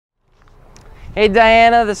Hey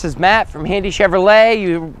Diana, this is Matt from Handy Chevrolet.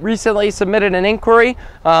 You recently submitted an inquiry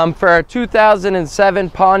for our 2007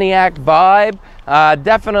 Pontiac Vibe.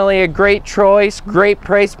 Definitely a great choice, great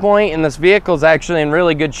price point, and this vehicle is actually in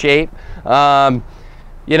really good shape.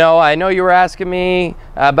 You know, I know you were asking me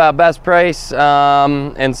about best price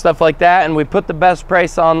and stuff like that, and we put the best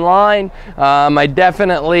price online. I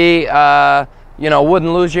definitely you know,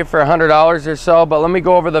 wouldn't lose you for $100 or so, but let me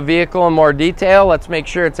go over the vehicle in more detail. Let's make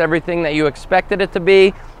sure it's everything that you expected it to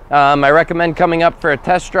be. I recommend coming up for a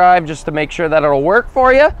test drive just to make sure that it'll work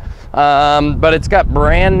for you. But it's got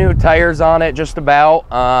brand new tires on it, just about.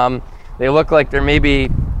 They look like they're maybe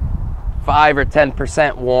 5 or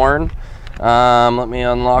 10% worn. Let me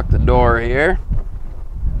unlock the door here.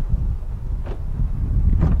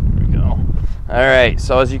 All right,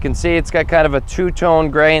 so as you can see, it's got kind of a two-tone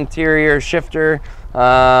gray interior shifter,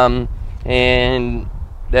 and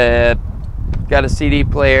got a CD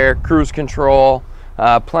player, cruise control,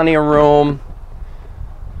 plenty of room.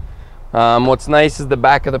 What's nice is the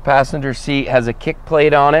back of the passenger seat has a kick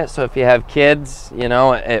plate on it, so if you have kids, you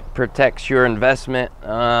know, it protects your investment,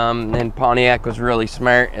 and Pontiac was really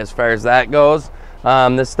smart as far as that goes.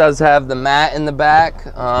 This does have the mat in the back.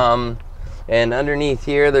 And underneath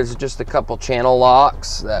here, there's just a couple channel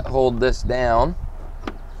locks that hold this down.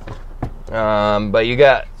 But you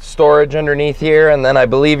got storage underneath here, and then I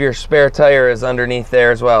believe your spare tire is underneath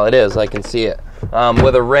there as well. It is, I can see it,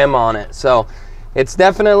 with a rim on it. So it's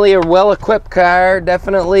definitely a well-equipped car,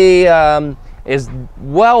 definitely is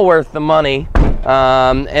well worth the money.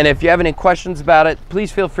 And if you have any questions about it,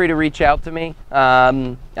 please feel free to reach out to me.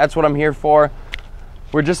 That's what I'm here for.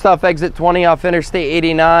 We're just off exit 20 off Interstate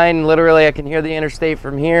 89. Literally, I can hear the interstate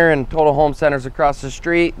from here, and Total Home Center's across the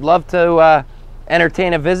street. Love to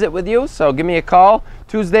entertain a visit with you, so give me a call.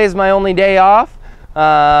 Tuesday is my only day off,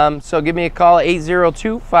 so give me a call at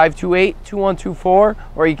 802-528-2124,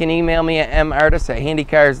 or you can email me at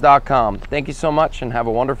martis@handycars.com. Thank you so much, and have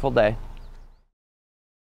a wonderful day.